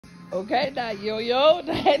Okay, now yo,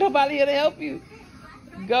 there ain't nobody here to help you.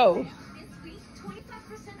 Go.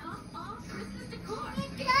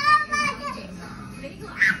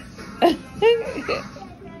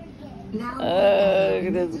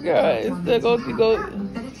 This girl is still go.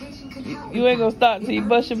 You ain't gonna stop till you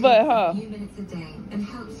bust your butt, huh? And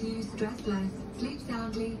helps you stress less, sleep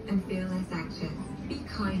soundly, and feel less anxious. Be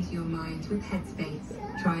kind to your mind with Headspace.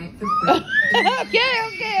 Try it for free.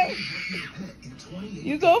 Okay.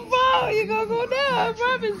 You gonna fall. You gonna go down. I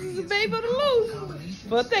promise. This is a baby on the loose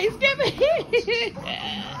for Thanksgiving.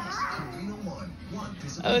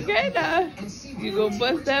 Okay, now. You gonna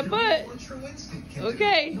bust that butt.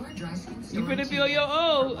 Okay. You finna be on your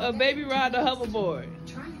own. A baby ride a hoverboard.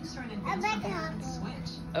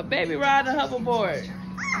 A baby ride a hoverboard.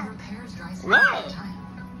 Wow.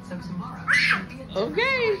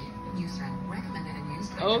 Okay.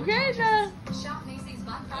 Okay, now.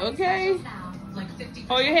 Okay.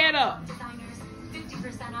 Hold your head up.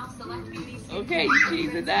 Okay, you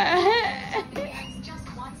cheesing that.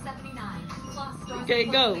 Okay,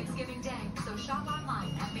 go.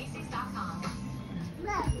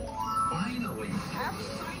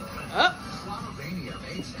 Up.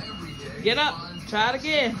 Get up. Try it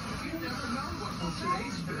again.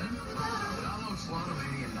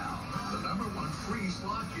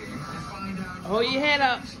 Hold your head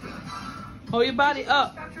up. Hold your body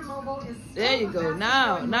up. There you go.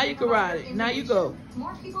 Now you can ride it. Now you go.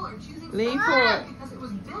 Lean forward. Because it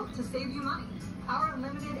was built to save you money. Our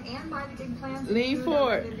unlimited and buy the big plans. Lean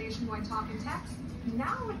forward. Nationwide talk and text.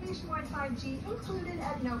 Now with nationwide 5G included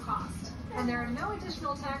at no cost. And there are no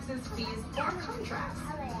additional taxes, fees, or contracts.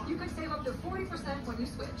 You could save up to 40% when you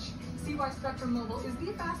switch. See why Spectrum Mobile is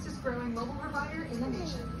the fastest growing mobile provider in the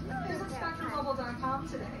nation. Visit SpectrumMobile.com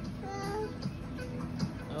today.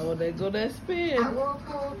 Oh, there go that spin. At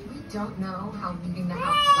Whirlpool, we don't know how leaving the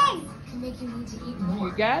house less can make you need to eat more.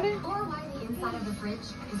 You got it? Or why the inside of the fridge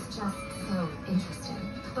is just so interesting.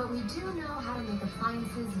 But we do know how to make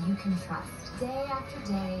appliances you can trust. Day after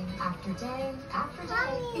day, after day, after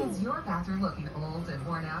day. Is your bathroom looking old and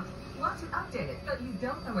worn out? Want to update it, but you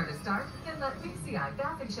don't know where to start? Then let VCI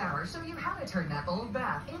Bath and Shower show you how to turn that old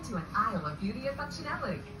bath into an aisle of beauty and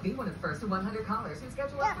functionality. Be one of the first 100 callers who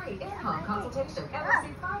schedule a free in-home consultation and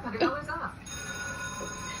receive $500 off.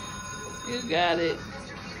 You got it.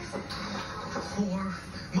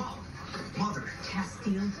 Mother.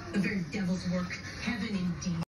 Castile, the very devil's work. Heaven indeed.